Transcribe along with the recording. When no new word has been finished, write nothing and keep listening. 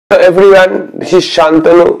everyone, this is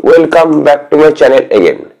Shantanu. Welcome back to my channel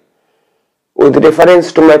again. With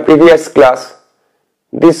reference to my previous class,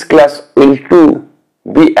 this class will too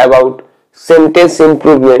be about sentence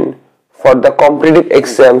improvement for the competitive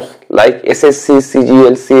exams like SSC,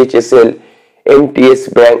 CGL, CHSL, MTS,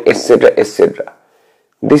 Bank, etc. etc.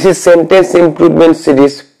 This is Sentence Improvement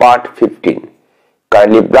Series Part 15.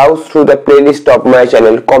 Kindly browse through the playlist of my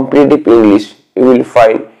channel Competitive English. You will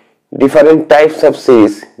find different types of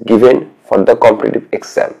series given for the competitive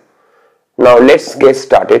exam. Now let's get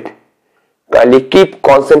started. Kindly keep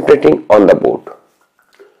concentrating on the board.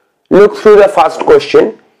 Look through the first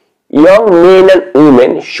question. Young men and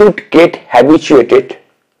women should get habituated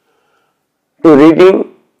to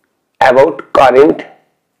reading about current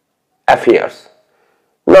affairs.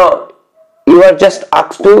 Now you are just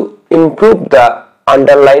asked to improve the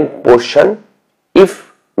underlined portion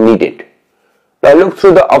if needed. Now look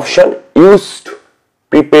through the option used,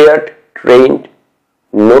 prepared, trained,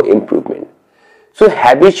 no improvement. So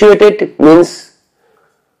habituated means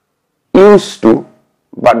used to,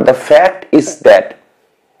 but the fact is that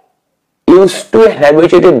used to and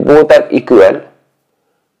habituated both are equal,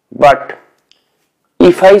 but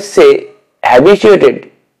if I say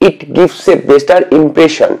habituated, it gives a better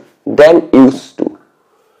impression than used to.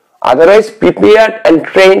 Otherwise, prepared and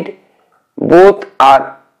trained both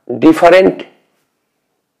are different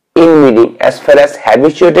in meaning as far as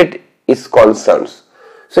habituated is concerned.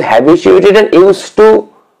 So habituated and used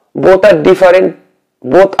to both are different,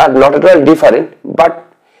 both are not at all different,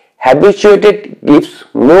 but habituated gives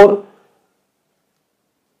more,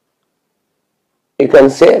 you can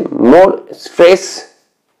say, more stress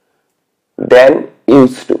than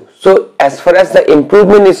used to. So as far as the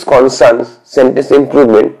improvement is concerned, sentence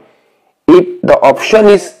improvement, if the option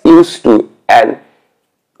is used to and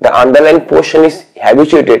the underlying portion is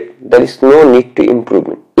habituated, there is no need to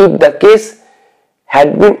improvement. If the case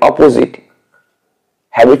had been opposite,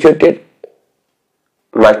 habituated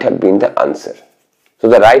might have been the answer. So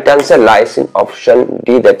the right answer lies in option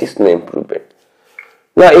D, that is no improvement.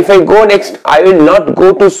 Now if I go next, I will not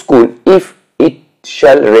go to school if it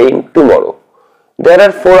shall rain tomorrow. There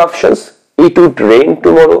are four options. It would rain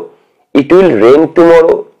tomorrow, it will rain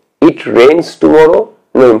tomorrow, it rains tomorrow,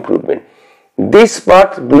 no improvement. This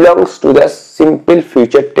part belongs to the simple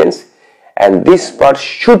future tense and this part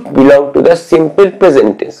should belong to the simple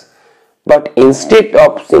present tense. But instead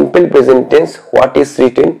of simple present tense, what is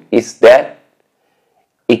written is that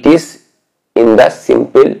it is in the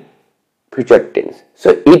simple future tense.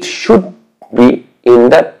 So it should be in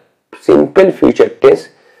the simple future tense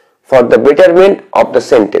for the betterment of the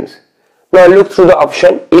sentence. Now look through the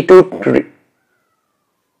option. It would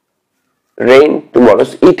rain tomorrow.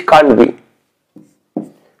 So it can't be.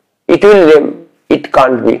 It will rain. It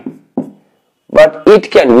can't be. But it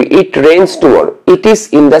can be. It rains tomorrow. It is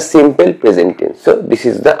in the simple present tense. So this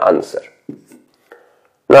is the answer.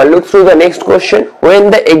 Now look through the next question. When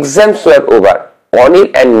the exams were over,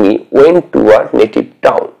 Anil and me went to our native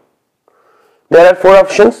town. There are four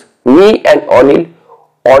options. Me and Anil,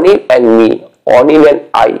 Anil and me, Anil and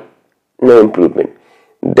I, no improvement.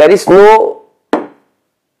 There is no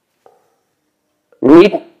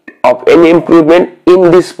need of any improvement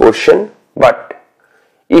in this portion, but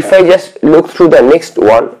if I just look through the next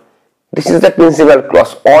one, this is the principal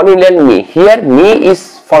clause, Anil and me. Here me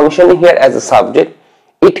is functioning here as a subject.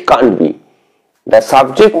 It can't be. The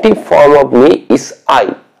subjective form of me is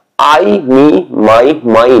I, me, my,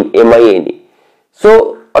 mine, mine.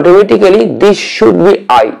 So automatically this should be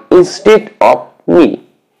I instead of me,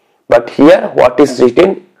 but here what is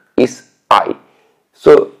written is I.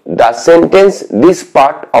 So the sentence, this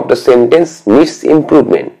part of the sentence needs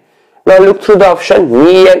improvement. Now look through the option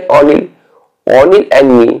me and Anil, Anil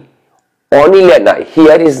and me, Anil and I.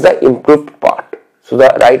 Here is the improved part. So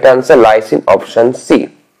the right answer lies in option C.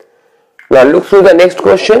 Now look through the next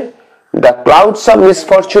question. The clouds of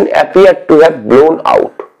misfortune appear to have blown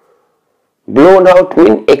out. Blown out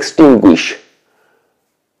means extinguish.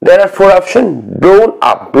 There are four options. Blown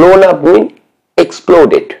up. Blown up means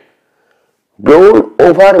exploded. Blown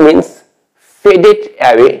over means faded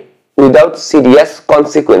away without serious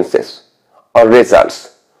consequences or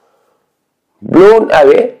results. Blown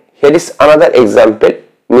away, here is another example,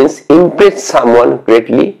 means impress someone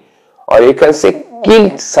greatly, or you can say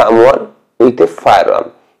killed someone with a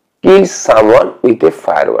firearm. Kill someone with a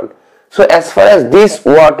firearm. So as far as this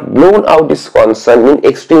word blown out is concerned, means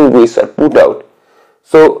extinguish or put out.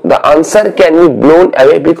 So the answer can be blown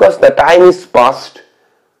away because the time is past,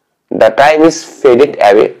 the time is faded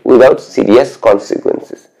away without serious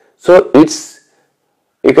consequences. So it's,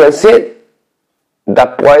 you can say the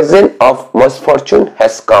poison of misfortune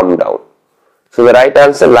has come down. So the right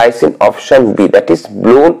answer lies in option B, that is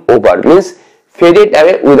blown over, means faded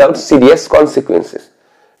away without serious consequences.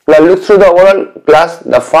 Now look through the overall class.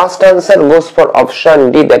 The first answer goes for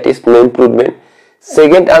option D, that is no improvement.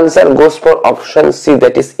 Second answer goes for option C,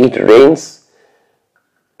 that is it rains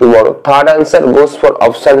tomorrow. Third answer goes for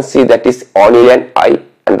option C, that is onion and I.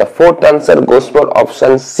 And the fourth answer goes for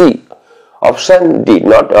option C. Option D,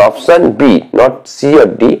 not option B, not C or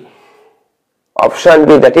D. Option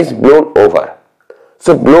B, that is blown over.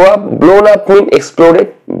 So blown up means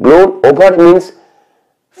exploded. Blown over means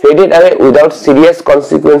faded away without serious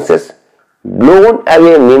consequences. Blown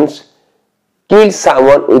away means kill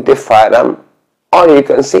someone with a firearm, or you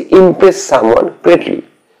can say impress someone greatly.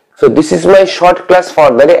 So this is my short class for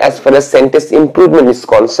the day as far as sentence improvement is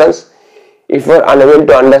concerned. If you are unable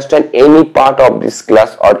to understand any part of this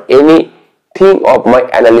class or anything of my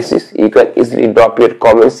analysis, you can easily drop your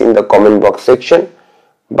comments in the comment box section.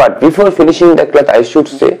 But before finishing the class, I should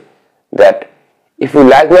say that if you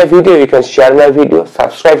like my video, you can share my video,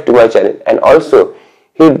 subscribe to my channel, and also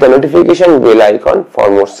hit the notification bell icon for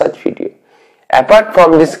more such video. Apart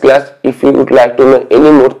from this class, if you would like to know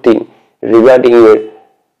any more thing regarding your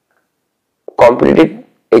competitive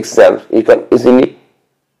exams, you can easily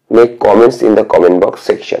make comments in the comment box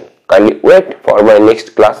section. Kindly wait for my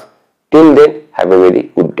next class. Till then, have a very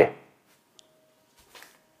good day.